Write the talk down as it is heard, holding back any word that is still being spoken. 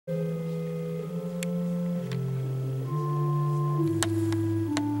Good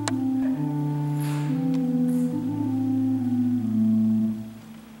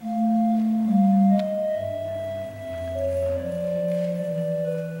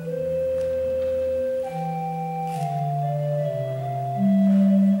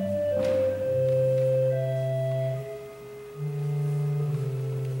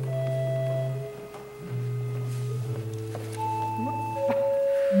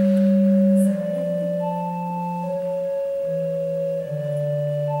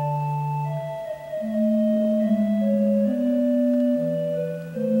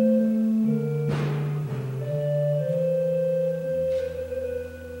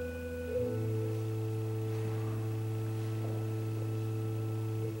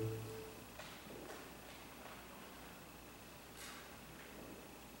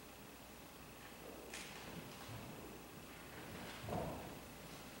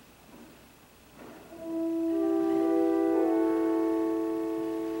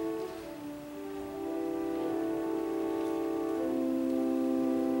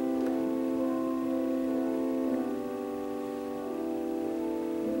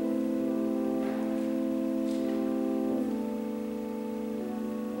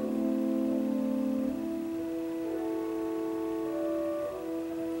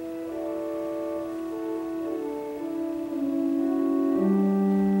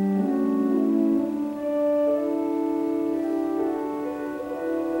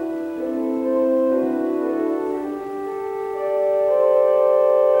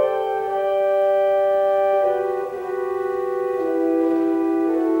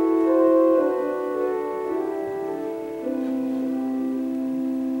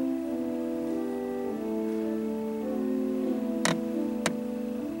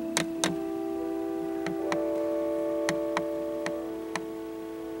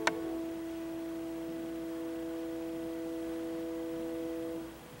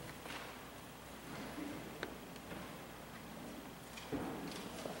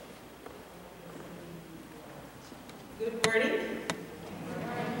morning.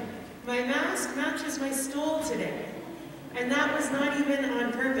 My mask matches my stole today, and that was not even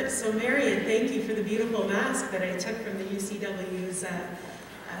on purpose. So Marion, thank you for the beautiful mask that I took from the UCW's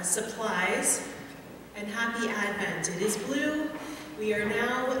supplies, and happy Advent. It is blue. We are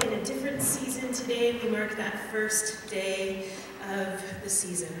now in a different season today. We mark that first day of the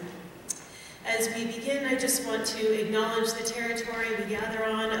season. As we begin, I just want to acknowledge the territory we gather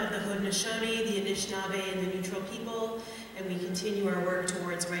on of the Haudenosaunee, the Anishinaabe, and the Neutral people, and we continue our work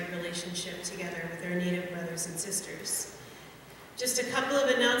towards right relationship together with our Native brothers and sisters. Just a couple of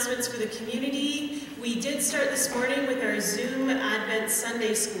announcements for the community. We did start this morning with our Zoom Advent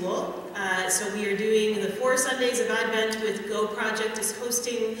Sunday School. So we are doing the 4 Sundays of Advent with Go Project is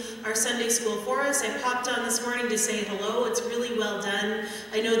hosting our Sunday School for us. I popped on this morning to say hello. It's really well done.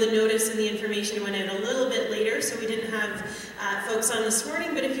 I know the notice and the information went out a little bit later, so we didn't have folks on this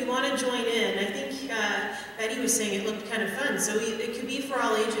morning, but if you want to join in, I think Betty was saying it looked kind of fun, so it could be for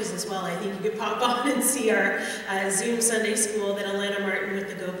all ages as well. I think you could pop on and see our Zoom Sunday School that Alana Martin with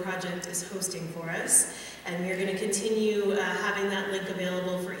the Go Project is hosting for us. And we're going to continue having that link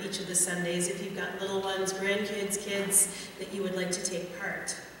available for each of the Sundays if you've got little ones, grandkids, kids that you would like to take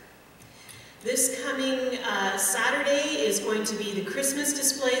part. This coming Saturday is going to be the Christmas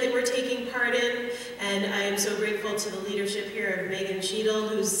display that we're taking part in, and I am so grateful to the leadership here of Megan Schiedel,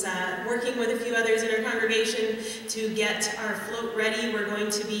 who's working with a few others in our congregation to get our float ready. We're going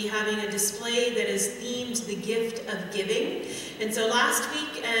to be having a display that is themed the gift of giving. And so last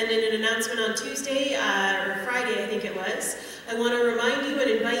week, and in an announcement on Tuesday, or Friday I think it was, I want to remind you and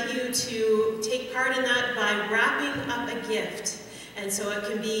invite you to take part in that by wrapping up a gift. And so it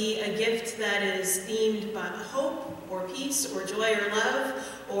can be a gift that is themed by hope, or peace, or joy, or love,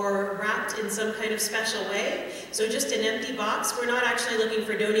 or wrapped in some kind of special way. So just an empty box. We're not actually looking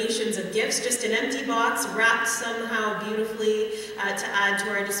for donations of gifts, just an empty box wrapped somehow beautifully to add to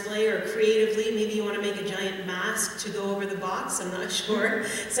our display, or creatively. Maybe you want to make a giant mask to go over the box, I'm not sure.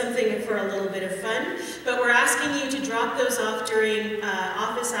 Something for a little bit of fun. But we're asking you to drop those off during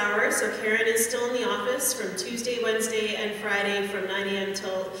office hours. So Karen is still in the office from Tuesday, Wednesday, and Friday from 9 a.m.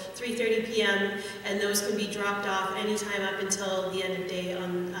 till 3:30 p.m. And those can be dropped off anytime up until the end of day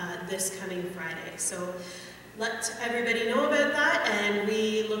on this coming Friday. So let everybody know about that, and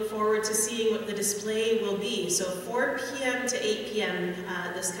we look forward to seeing what the display will be. So 4 p.m. to 8 p.m.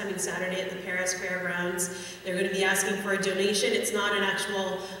 This coming Saturday at the Paris Fairgrounds. They're going to be asking for a donation. It's not an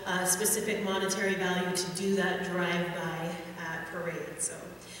actual specific monetary value to do that drive-by parade. So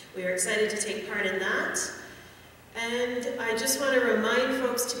we are excited to take part in that. And I just want to remind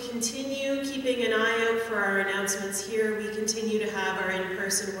folks to continue keeping an eye out for our announcements here. We continue to have our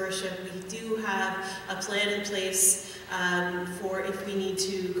in-person worship. We do have a plan in place for if we need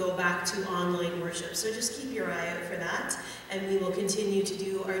to go back to online worship. So just keep your eye out for that. And we will continue to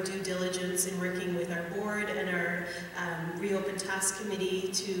do our due diligence in working with our board and our Reopen Task Committee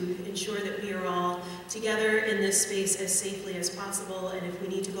to ensure that we are all together in this space as safely as possible. And if we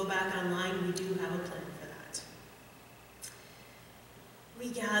need to go back online, we do have a plan for that. We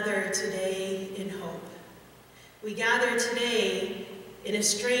gather today in hope. We gather today in a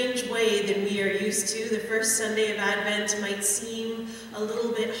strange way than we are used to. The first Sunday of Advent might seem a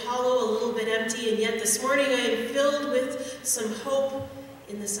little bit hollow, a little bit empty, and yet this morning I am filled with some hope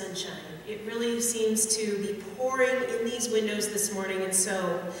in the sunshine. It really seems to be pouring in these windows this morning, and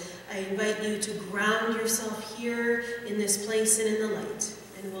so I invite you to ground yourself here in this place and in the light,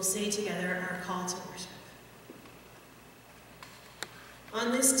 and we'll say together our call to worship.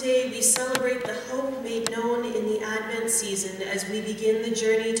 On this day, we celebrate the hope made known in the Advent season as we begin the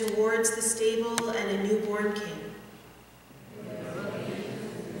journey towards the stable and a newborn King.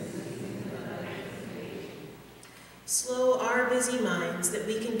 Slow our busy minds that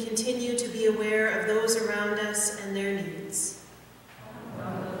we can continue to be aware of those around us and their needs.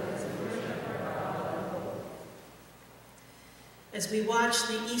 As we watch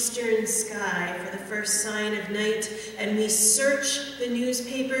the eastern sky for the first sign of night and we search the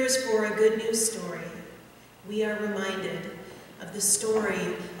newspapers for a good news story, we are reminded of the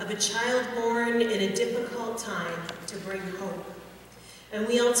story of a child born in a difficult time to bring hope. And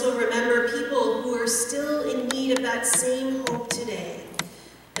we also remember people who are still in need of that same hope today,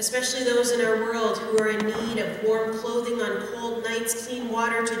 especially those in our world who are in need of warm clothing on cold nights, clean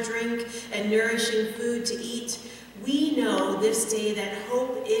water to drink, and nourishing food to eat. We know this day that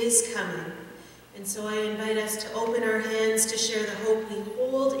hope is coming. And so I invite us to open our hands to share the hope we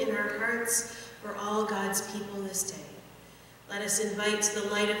hold in our hearts for all God's people this day. Let us invite the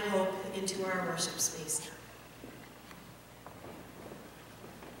light of hope into our worship space now.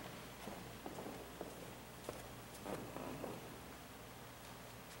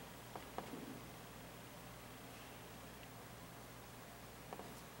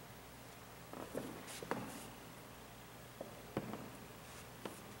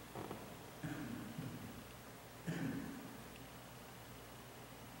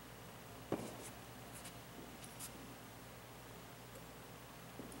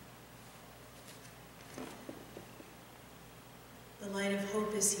 The light of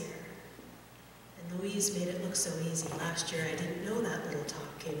hope is here. And Louise made it look so easy. Last year I didn't know that little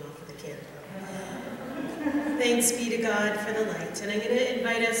top came off of the candle. Thanks be to God for the light. And I'm going to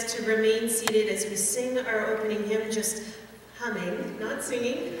invite us to remain seated as we sing our opening hymn, just humming, not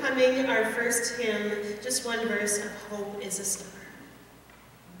singing, humming our first hymn, just one verse of Hope is a Star.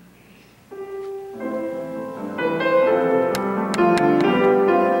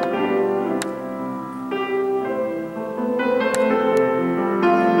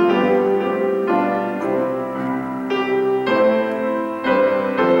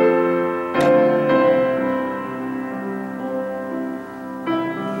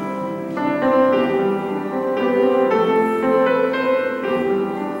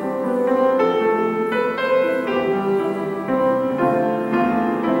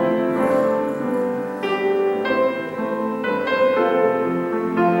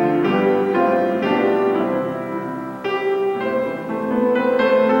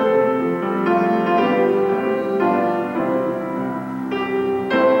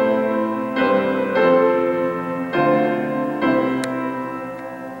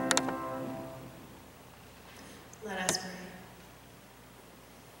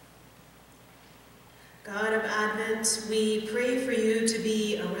 God of Advent, we pray for you to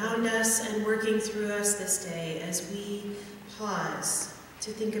be around us and working through us this day as we pause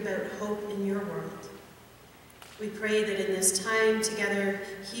to think about hope in your world. We pray that in this time together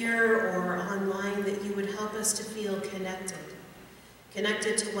here or online that you would help us to feel connected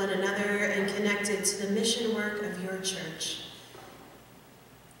to one another and connected to the mission work of your church.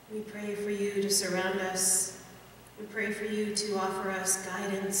 We pray for you to surround us. We pray for you to offer us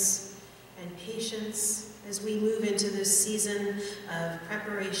guidance and patience as we move into this season of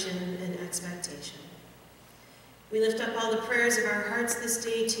preparation and expectation. We lift up all the prayers of our hearts this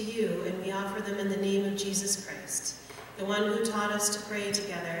day to you, and we offer them in the name of Jesus Christ, the one who taught us to pray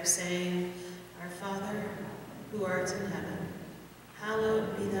together, saying, Our Father, who art in heaven,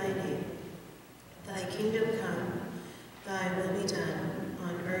 hallowed be thy name. Thy kingdom come, thy will be done,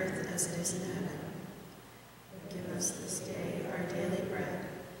 on earth as it is in heaven. Give us this day our daily bread,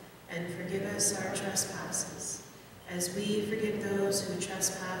 and forgive us our trespasses, as we forgive those who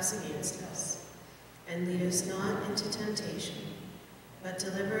trespass against us. And lead us not into temptation, but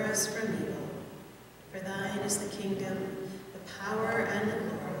deliver us from evil. For thine is the kingdom, the power, and the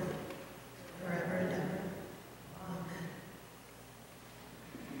glory, forever and ever. Amen.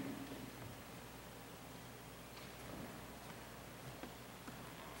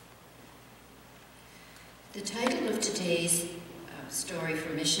 The title of today's story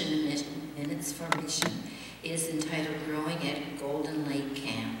for Mission and Minutes for Mission is entitled Growing at Golden Lake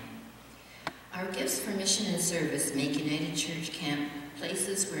Camp. Our gifts for mission and service make United Church Camp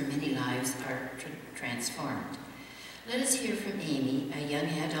places where many lives are transformed. Let us hear from Amy, a young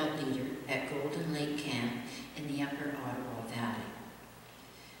adult leader at Golden Lake Camp in the Upper Ottawa Valley.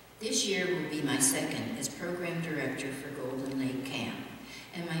 This year will be my second as program director for Golden Lake Camp,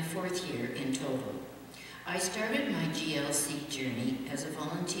 and my fourth year in total. I started my GLC journey as a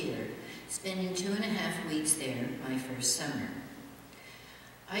volunteer, spending 2.5 weeks there my first summer.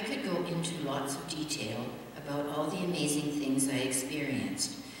 I could go into lots of detail about all the amazing things I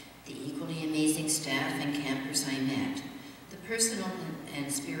experienced, the equally amazing staff and campers I met, the personal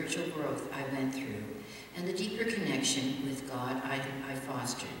and spiritual growth I went through, and the deeper connection with God I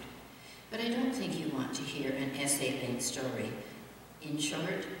fostered. But I don't think you want to hear an essay-length story. In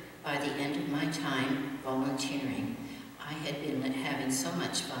short, by the end of my time volunteering, I had been having so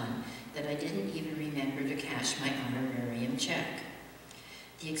much fun that I didn't even remember to cash my honorarium check.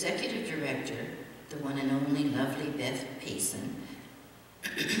 The executive director, the one and only lovely Beth Payson,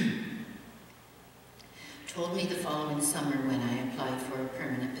 told me the following summer when I applied for a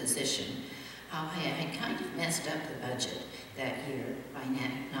permanent position how I had kind of messed up the budget that year by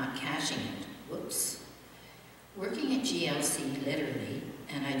not cashing it. Whoops. Working at GLC literally,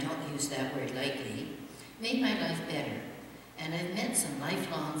 and I don't use that word lightly, made my life better, and I've met some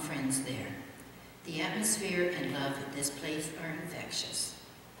lifelong friends there. The atmosphere and love at this place are infectious,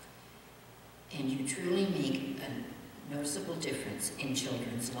 and you truly make a noticeable difference in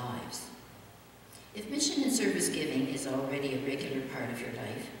children's lives. If mission and service giving is already a regular part of your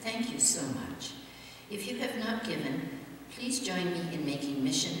life, thank you so much. If you have not given, please join me in making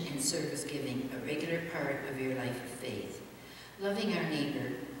mission and service giving a regular part of your life of faith, loving our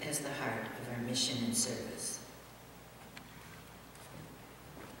neighbor as the heart of our mission and service.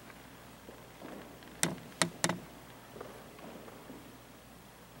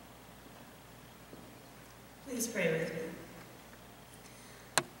 Please pray with me.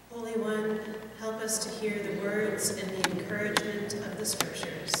 Holy One, help us to hear the words and the encouragement of the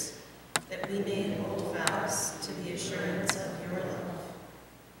Scriptures, that we may hold fast to the assurance of your love.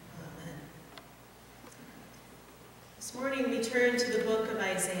 Amen. This morning we turn to the book of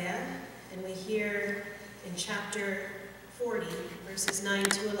Isaiah, and we hear in chapter 40, verses 9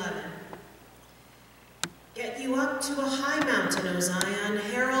 to 11. Get you up to a high mountain, O Zion,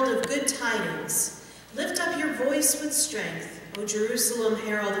 herald of good tidings. Lift up your voice with strength, O Jerusalem,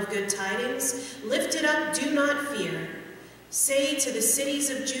 herald of good tidings. Lift it up, do not fear. Say to the cities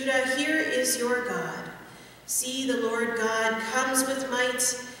of Judah, here is your God. See, the Lord God comes with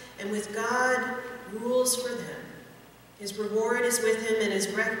might, and with God rules for them. His reward is with him, and his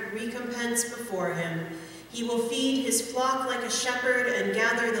recompense before him. He will feed his flock like a shepherd, and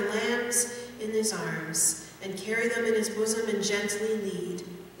gather the lambs in his arms, and carry them in his bosom, and gently lead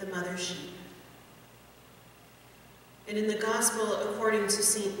the mother sheep. And in the Gospel according to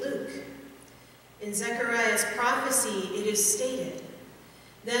St. Luke, in Zechariah's prophecy, it is stated,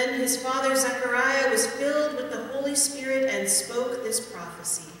 Then his father Zechariah was filled with the Holy Spirit and spoke this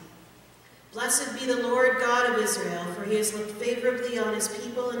prophecy. Blessed be the Lord God of Israel, for he has looked favorably on his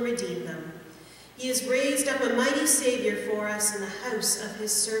people and redeemed them. He has raised up a mighty Savior for us in the house of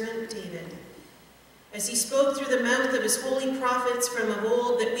his servant David. As he spoke through the mouth of his holy prophets from of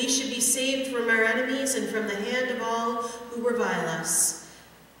old, that we should be saved from our enemies and from the hand of all who revile us.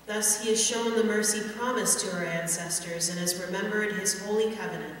 Thus he has shown the mercy promised to our ancestors and has remembered his holy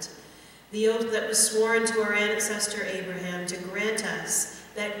covenant, the oath that was sworn to our ancestor Abraham to grant us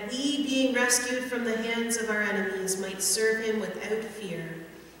that we, being rescued from the hands of our enemies, might serve him without fear,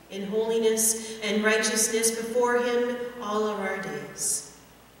 in holiness and righteousness before him all of our days.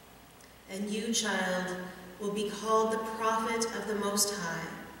 And you, child, will be called the prophet of the Most High,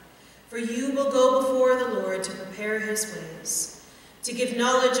 for you will go before the Lord to prepare his ways, to give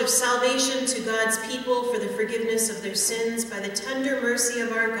knowledge of salvation to God's people for the forgiveness of their sins by the tender mercy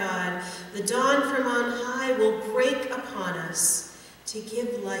of our God. The dawn from on high will break upon us to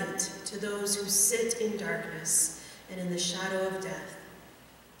give light to those who sit in darkness and in the shadow of death,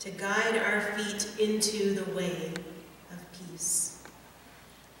 to guide our feet into the way of peace.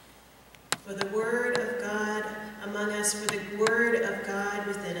 For the word of God among us for the word of God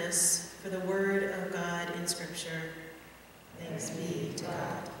within us, for the word of God in Scripture. Thanks be to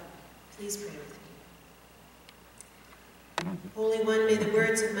God. Please pray with me. Holy One, may the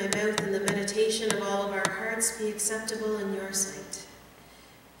words of my mouth and the meditation of all of our hearts be acceptable in your sight.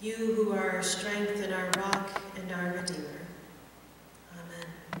 You who are our strength and our rock and our Redeemer. Amen.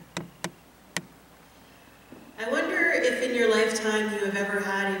 I wonder if in your lifetime you have ever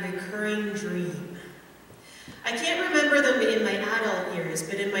had a recurring dream. I can't remember them in my adult years,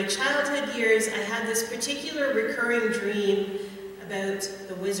 but in my childhood years I had this particular recurring dream about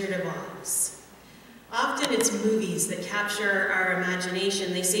the Wizard of Oz. Often it's movies that capture our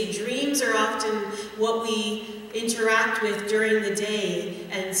imagination. They say dreams are often what we interact with during the day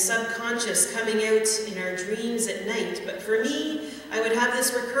and subconscious coming out in our dreams at night. But for me, I would have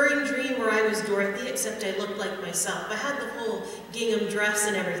this recurring dream where I was Dorothy, except I looked like myself. I had the whole gingham dress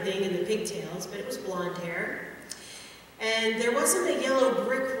and everything and the pigtails, but it was blonde hair. And there wasn't a yellow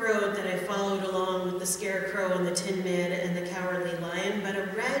brick road that I followed along with the Scarecrow and the Tin Man and the Cowardly Lion, but a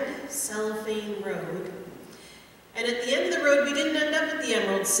red cellophane road. And at the end of the road, we didn't end up at the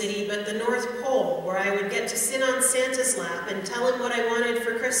Emerald City, but the North Pole, where I would get to sit on Santa's lap and tell him what I wanted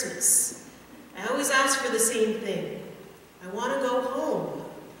for Christmas. I always asked for the same thing. I want to go home.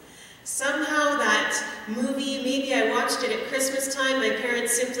 Somehow that movie, maybe I watched it at Christmas time, my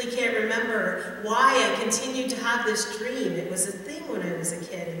parents simply can't remember why I continued to have this dream. It was a thing when I was a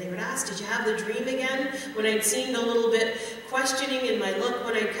kid, and they would ask, did you have the dream again? When I'd seemed a little bit questioning in my look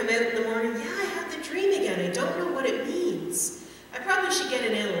when I'd come out in the morning, yeah, I had the dream again. I don't know what it means. I probably should get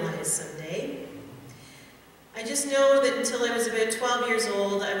it analyzed someday. I just know that until I was about 12 years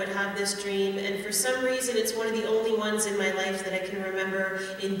old, I would have this dream, and for some reason it's one of the only ones in my life that I can remember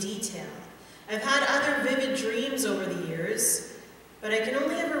in detail. I've had other vivid dreams over the years, but I can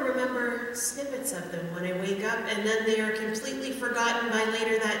only ever remember snippets of them when I wake up, and then they are completely forgotten by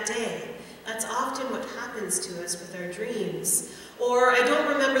later that day. That's often what happens to us with our dreams. Or I don't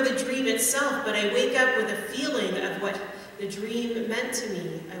remember the dream itself, but I wake up with a feeling of what the dream meant to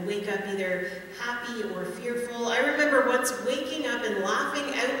me. I wake up either happy or fearful. I remember once waking up and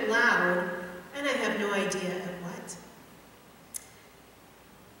laughing out loud, and I have no idea at what.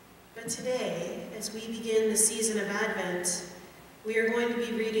 But today, as we begin the season of Advent, we are going to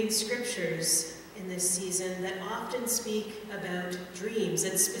be reading scriptures in this season that often speak about dreams,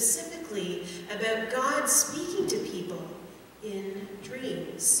 and specifically about God speaking to people in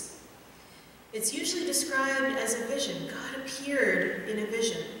dreams. It's usually described as a vision. God appeared in a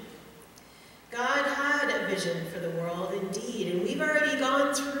vision. God had a vision for the world, indeed, and we've already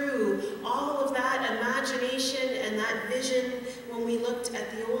gone through all of that imagination and that vision when we looked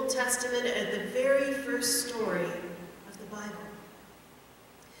at the Old Testament at the very first story of the Bible.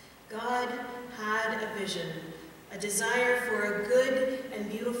 God had a vision, a desire for a good and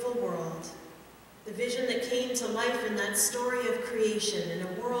beautiful world. The vision that came to life in that story of creation, in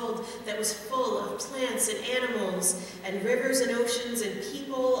a world that was full of plants and animals and rivers and oceans and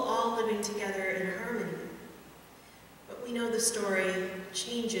people all living together in harmony. But we know the story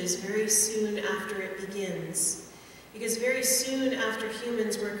changes very soon after it begins, because very soon after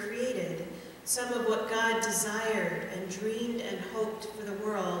humans were created, some of what God desired and dreamed and hoped for the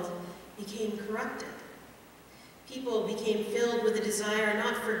world became corrupted. People became filled with a desire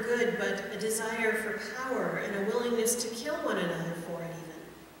not for good, but a desire for power and a willingness to kill one another for it even.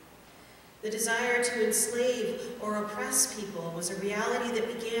 The desire to enslave or oppress people was a reality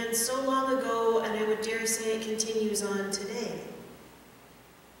that began so long ago, and I would dare say it continues on today.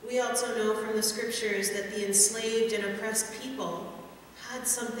 We also know from the scriptures that the enslaved and oppressed people had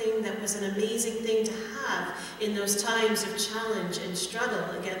something that was an amazing thing to have in those times of challenge and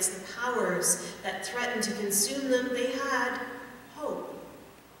struggle against the powers that threatened to consume them. They had hope.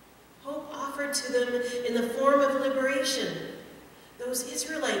 Hope offered to them in the form of liberation. Those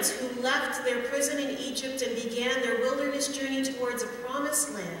Israelites who left their prison in Egypt and began their wilderness journey towards a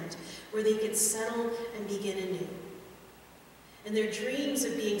promised land where they could settle and begin anew. And their dreams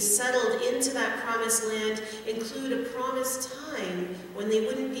of being settled into that promised land include a promised time when they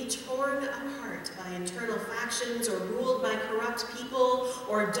wouldn't be torn apart by internal factions or ruled by corrupt people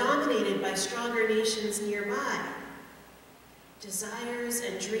or dominated by stronger nations nearby. Desires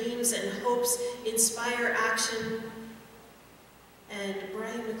and dreams and hopes inspire action, and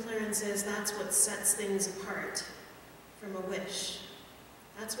Brian McLaren says that's what sets things apart from a wish.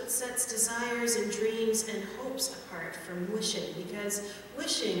 That's what sets desires and dreams and hopes apart from wishing, because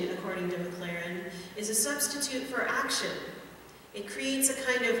wishing, according to McLaren, is a substitute for action. It creates a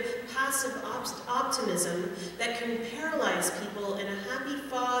kind of passive optimism that can paralyze people in a happy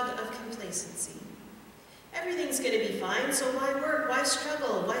fog of complacency. Everything's going to be fine, so why work? Why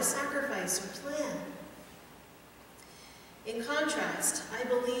struggle? Why sacrifice or plan? In contrast, I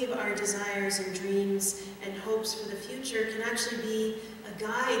believe our desires and dreams and hopes for the future can actually be a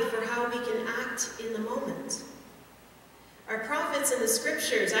guide for how we can act in the moment. Our prophets in the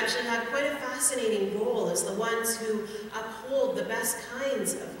scriptures actually have quite a fascinating role as the ones who uphold the best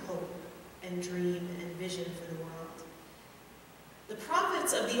kinds of hope and dream and vision for the world. The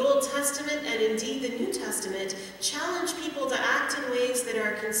prophets of the Old Testament and indeed the New Testament challenge people to act in ways that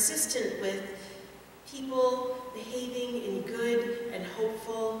are consistent with people behaving in good and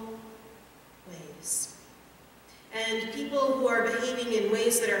hopeful ways. And people who are behaving in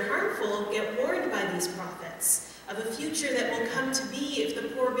ways that are harmful get warned by these prophets of a future that will come to be if the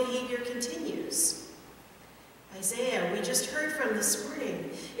poor behavior continues. Isaiah, we just heard from this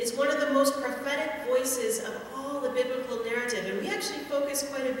morning, is one of the most prophetic voices of all the biblical narrative, and we actually focus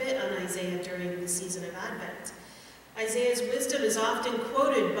quite a bit on Isaiah during the season of Advent. Isaiah's wisdom is often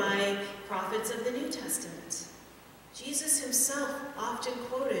quoted by prophets of the New Testament. Jesus himself often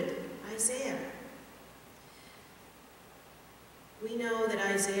quoted Isaiah. We know that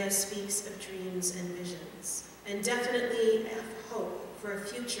Isaiah speaks of dreams and visions, and definitely of hope for a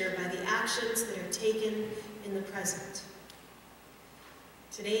future by the actions that are taken in the present.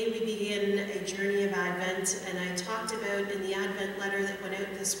 Today we begin a journey of Advent, and I talked about in the Advent letter that went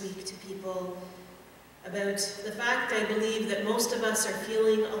out this week to people about the fact I believe that most of us are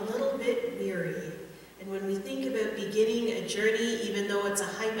feeling a little bit weary. And when we think about beginning a journey, even though it's a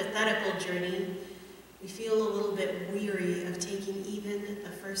hypothetical journey, we feel a little bit weary of taking even the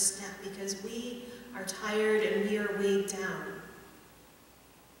first step because we are tired and we are weighed down.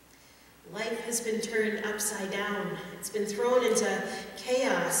 Life has been turned upside down. It's been thrown into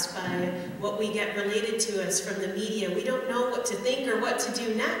chaos by what we get related to us from the media. We don't know what to think or what to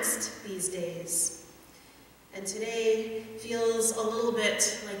do next these days. And today feels a little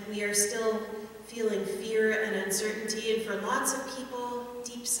bit like we are still feeling fear and uncertainty, and for lots of people,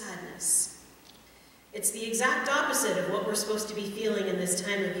 deep sadness. It's the exact opposite of what we're supposed to be feeling in this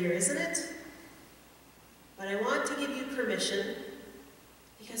time of year, isn't it? But I want to give you permission,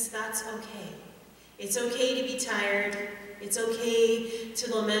 because that's okay. It's okay to be tired. It's okay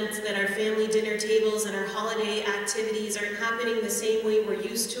to lament that our family dinner tables and our holiday activities aren't happening the same way we're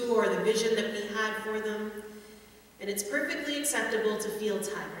used to or the vision that we had for them. And it's perfectly acceptable to feel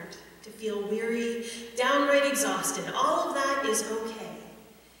tired, to feel weary, downright exhausted. All of that is okay,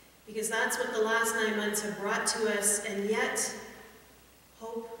 because that's what the last 9 months have brought to us, and yet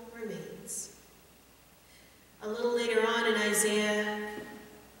hope remains. A little later on in Isaiah,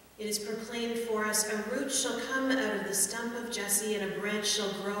 it is proclaimed for us, "A root shall come out of the stump of Jesse, and a branch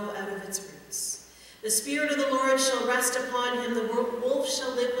shall grow out of its roots. The Spirit of the Lord shall rest upon him. The wolf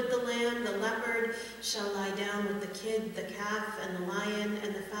shall live with the lamb. The leopard shall lie down with the kid, the calf, and the lion,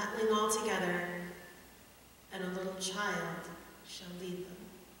 and the fatling all together. And a little child shall lead them."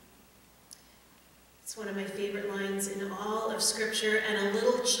 It's one of my favorite lines in all of Scripture, "and a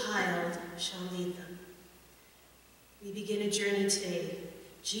little child shall lead them." We begin a journey today.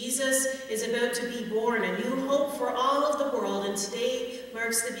 Jesus is about to be born, a new hope for all of the world, and today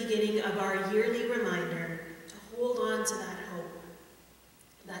marks the beginning of our yearly reminder to hold on to that hope,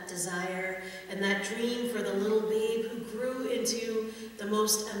 that desire, and that dream for the little babe who grew into the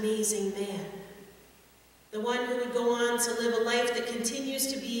most amazing man. The one who would go on to live a life that continues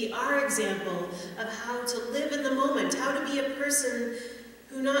to be our example of how to live in the moment, how to be a person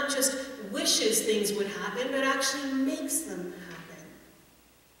who not just wishes things would happen, but actually makes them happen.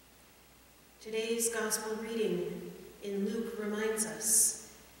 Today's gospel reading in Luke reminds us,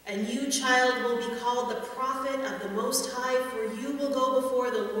 "And you, child, will be called the prophet of the Most High, for you will go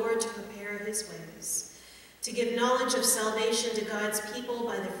before the Lord to prepare his ways, to give knowledge of salvation to God's people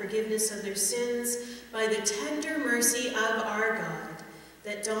by the forgiveness of their sins, by the tender mercy of our God,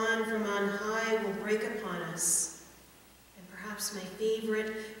 that dawn from on high will break upon us." Perhaps my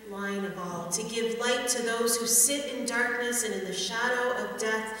favorite line of all, "to give light to those who sit in darkness and in the shadow of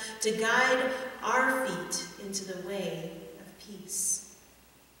death, to guide our feet into the way of peace."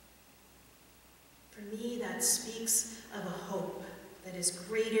 For me, that speaks of a hope that is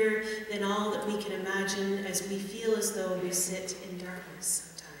greater than all that we can imagine as we feel as though we sit in darkness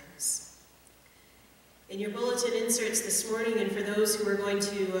sometimes. In your bulletin inserts this morning, and for those who are going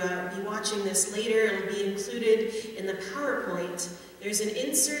to be watching this later, it will be included in the PowerPoint. There's an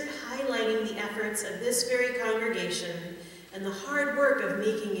insert highlighting the efforts of this very congregation and the hard work of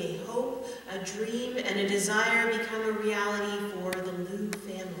making a hope, a dream, and a desire become a reality for the Liu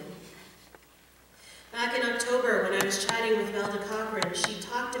family. Back in October, when I was chatting with Velda Cochran, she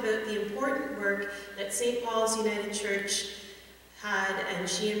talked about the important work that St. Paul's United Church had, and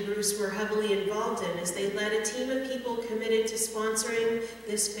she and Bruce were heavily involved in, as they led a team of people committed to sponsoring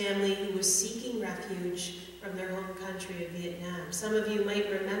this family who was seeking refuge from their home country of Vietnam. Some of you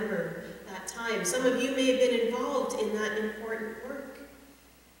might remember that time. Some of you may have been involved in that important work.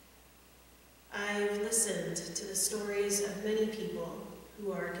 I've listened to the stories of many people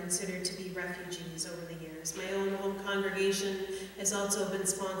who are considered to be refugees over the years. My own home congregation has also been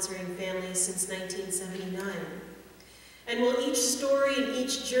sponsoring families since 1979. And while each story and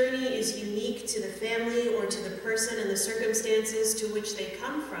each journey is unique to the family or to the person and the circumstances to which they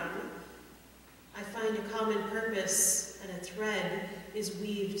come from, I find a common purpose and a thread is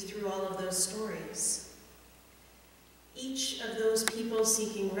weaved through all of those stories. Each of those people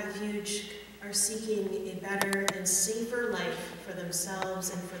seeking refuge are seeking a better and safer life for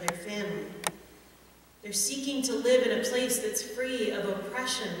themselves and for their family. They're seeking to live in a place that's free of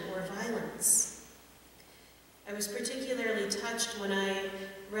oppression or violence. I was particularly touched when I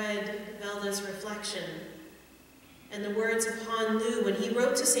read Velda's reflection and the words of Han Lu when he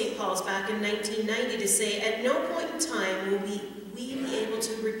wrote to St. Paul's back in 1990 to say, "At no point in time will we be able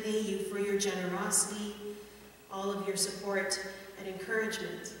to repay you for your generosity, all of your support and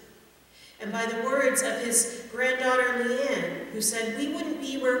encouragement." And by the words of his granddaughter Leanne, who said, "We wouldn't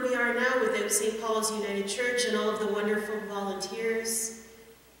be where we are now without St. Paul's United Church and all of the wonderful volunteers."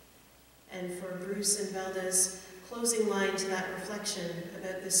 And for Bruce and Velda's closing line to that reflection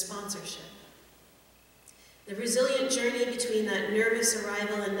about this sponsorship. The resilient journey between that nervous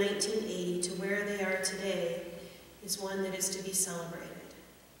arrival in 1980 to where they are today is one that is to be celebrated.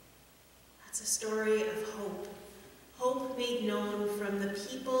 That's a story of hope. Hope made known from the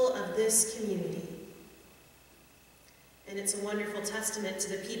people of this community. And it's a wonderful testament to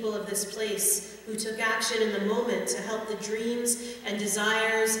the people of this place who took action in the moment to help the dreams and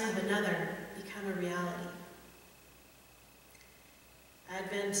desires of another become a reality.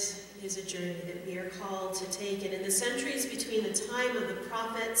 Advent is a journey that we are called to take, and in the centuries between the time of the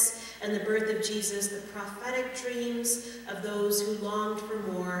prophets and the birth of Jesus, the prophetic dreams of those who longed for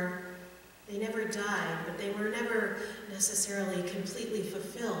more, they never died, but they were never necessarily completely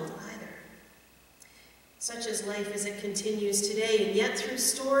fulfilled either. Such is life as it continues today, and yet through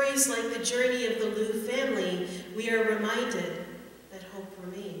stories like the journey of the Lu family, we are reminded that hope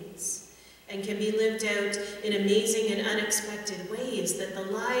remains and can be lived out in amazing and unexpected ways, that the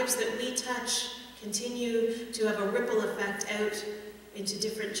lives that we touch continue to have a ripple effect out into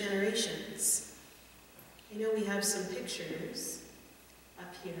different generations. You know, we have some pictures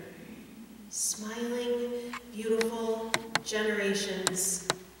up here. Smiling, beautiful generations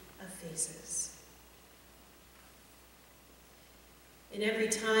of faces. In every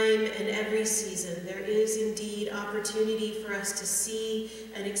time and every season, there is indeed opportunity for us to see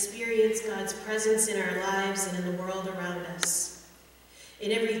and experience God's presence in our lives and in the world around us.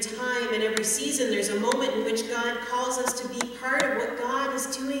 In every time and every season, there's a moment in which God calls us to be part of what God is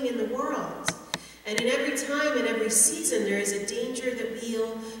doing in the world. And in every time and every season, there is a danger that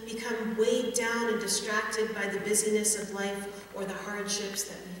we'll become weighed down and distracted by the busyness of life or the hardships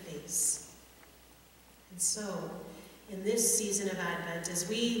that we face. And so, in this season of Advent, as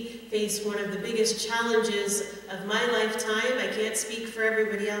we face one of the biggest challenges of my lifetime, I can't speak for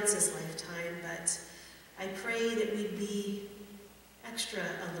everybody else's lifetime, but I pray that we'd be extra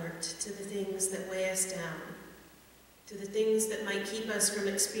alert to the things that weigh us down, to the things that might keep us from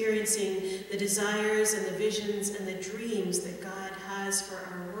experiencing the desires and the visions and the dreams that God has for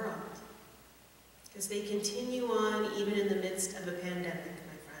our world. Because they continue on even in the midst of a pandemic,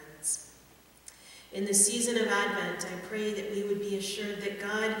 my friends. In the season of Advent, I pray that we would be assured that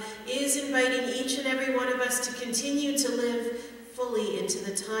God is inviting each and every one of us to continue to live fully into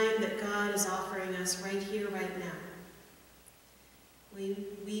the time that God is offering us right here, right now. We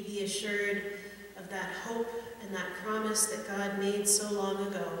be assured of that hope and that promise that God made so long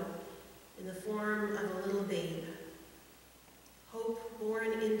ago in the form of a little babe. Hope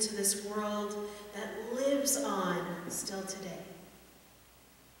born into this world that lives on still today.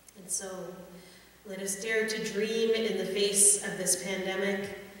 And so, let us dare to dream in the face of this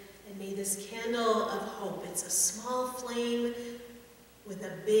pandemic, and may this candle of hope, it's a small flame with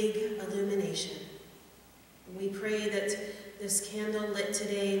a big illumination. And we pray that this candle lit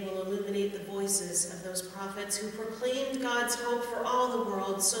today will illuminate the voices of those prophets who proclaimed God's hope for all the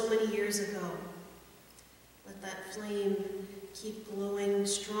world so many years ago. Let that flame keep glowing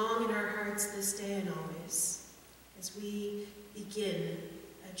strong in our hearts this day and always as we begin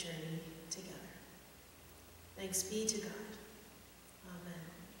a journey together. Thanks be to God. Amen.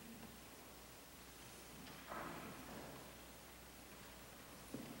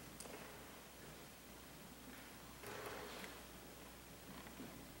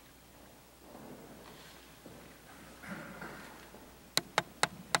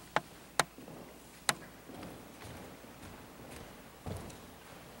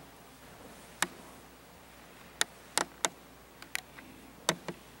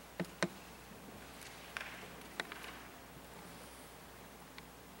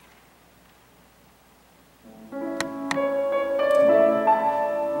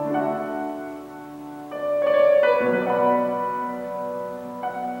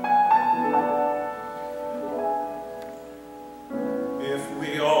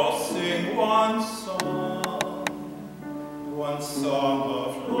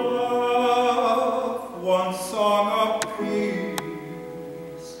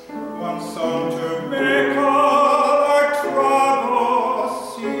 song to make all our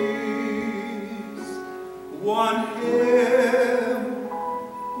troubles cease. One hymn,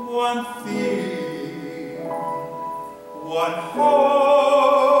 one theme, one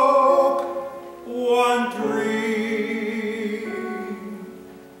hope, one dream.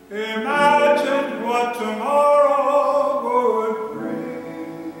 Imagine what tomorrow would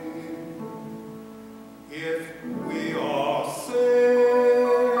bring if we all sang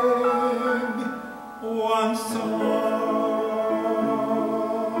one song.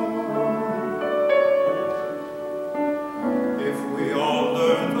 If we all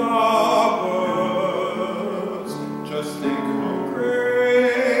learned the words, just think how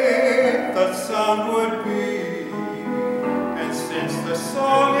great the sound would be. And since the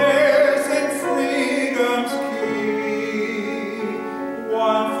song is in freedom's key,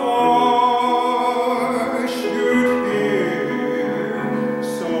 one voice you'd hear,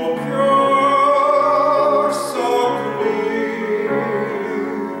 so pure, so clear.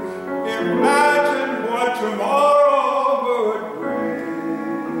 Imagine what tomorrow would bring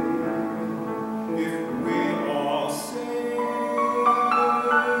if we all sang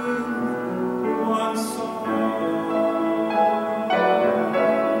one song.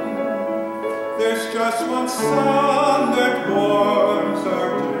 There's just one sun that warms our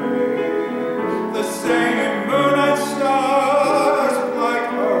day. The same moon and stars light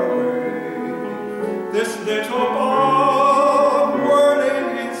our way. This little ball whirling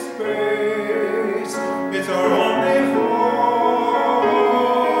in space is our only home,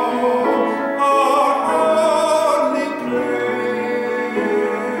 our only place.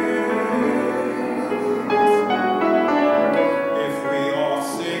 If we all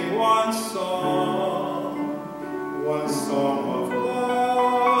sing one song of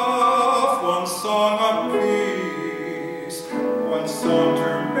love, one song of peace, one song to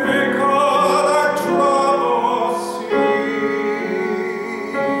make all our troubles cease.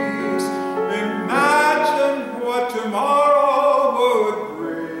 Imagine what tomorrow would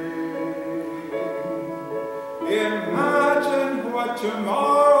bring. Imagine what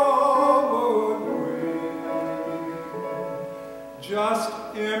tomorrow would bring. Just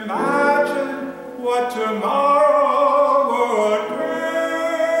imagine what tomorrow would bring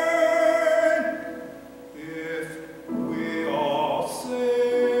if we all sing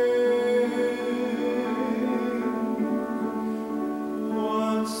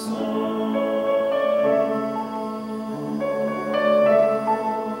one song.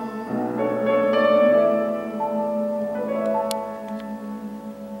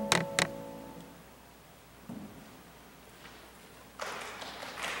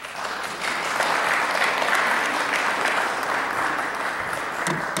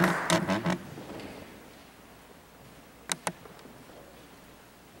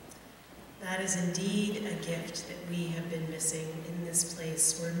 That is indeed a gift that we have been missing in this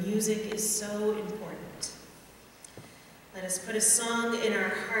place where music is so important. Let us put a song in our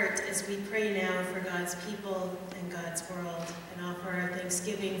heart as we pray now for God's people and God's world and offer our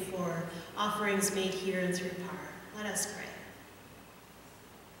thanksgiving for offerings made here and through PAR. Let us pray.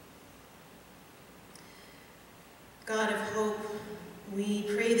 God of hope, we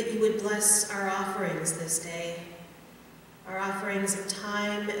pray that you would bless our offerings this day, our offerings of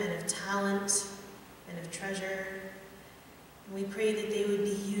time and of talent and of treasure. And we pray that they would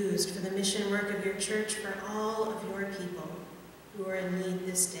be used for the mission work of your church for all of your people who are in need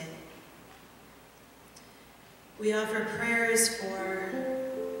this day. We offer prayers for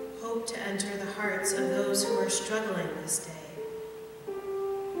hope to enter the hearts of those who are struggling this day.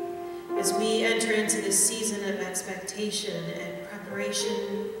 As we enter into this season of expectation and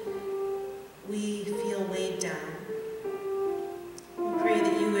preparation, we feel weighed down. We pray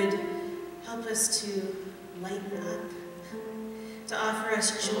that you would help us to lighten up, to offer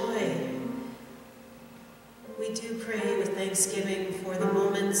us joy. We do pray with thanksgiving for the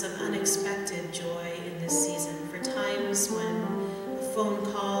moments of unexpected joy in this season, for times when a phone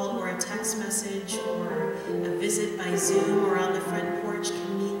call or a text message or a visit by Zoom or on the front porch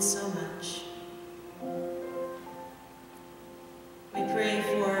can mean so much. We pray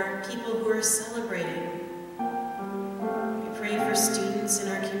for people who are celebrating. We pray for students in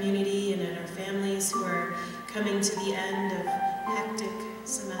our community and in our families who are coming to the end of hectic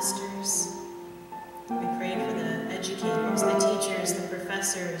semesters. We pray for the educators, the teachers, the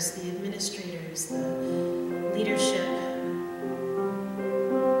professors, the administrators, the leadership.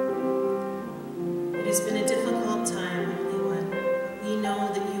 It has been a difficult time, Holy One, but we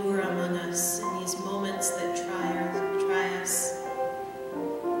know that you are among us in these moments that try us.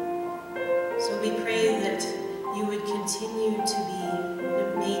 So we pray that you would continue to be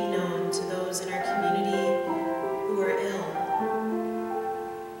made known to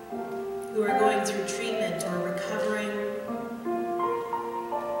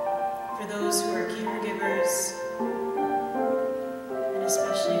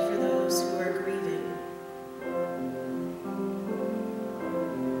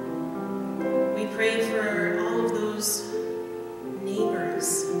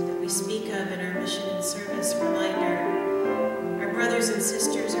brothers and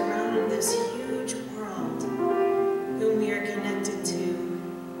sisters around this huge world whom we are connected to.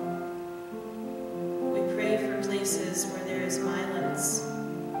 We pray for places where there is violence,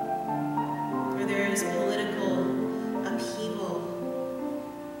 where there is political upheaval,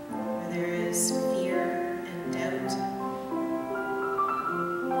 where there is fear and doubt.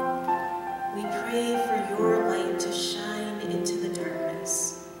 We pray for your light to shine into the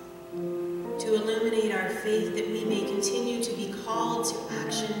darkness, to illuminate our faith that we may continue to be called to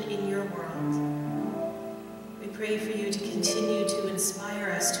action in your world. We pray for you to continue to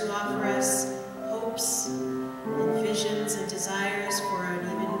inspire us, to offer us hopes and visions and desires for an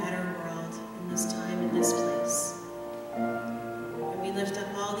even better world in this time, in this place. And we lift up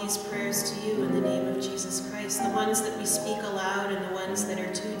all these prayers to you in the name of Jesus Christ, the ones that we speak aloud and the ones that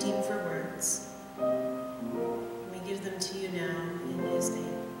are too deep for words. And we give them to you now in his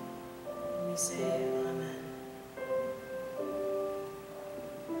name. And we say, Amen.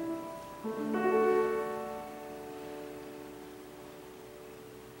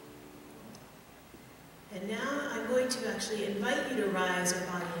 And now I'm going to actually invite you to rise our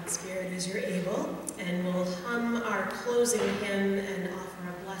body and spirit as you're able, and we'll hum our closing hymn and offer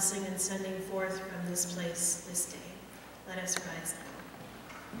a blessing and sending forth from this place this day. Let us rise now.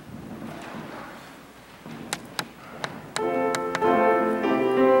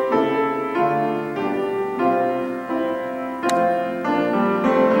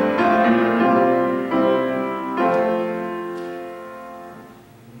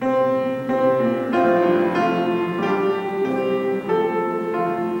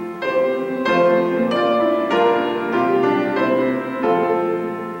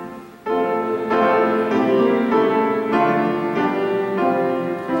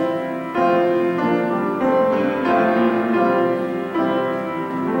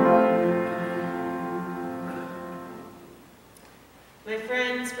 My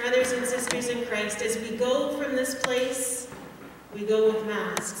friends, brothers and sisters in Christ, as we go from this place, we go with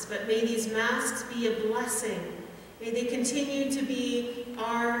masks, but may these masks be a blessing. May they continue to be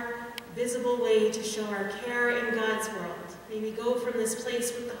our visible way to show our care in God's world. May we go from this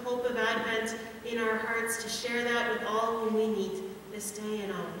place with the hope of Advent in our hearts to share that with all whom we meet this day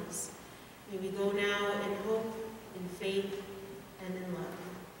and always. May we go now in hope, in faith, and in love.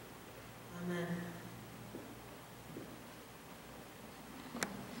 Amen.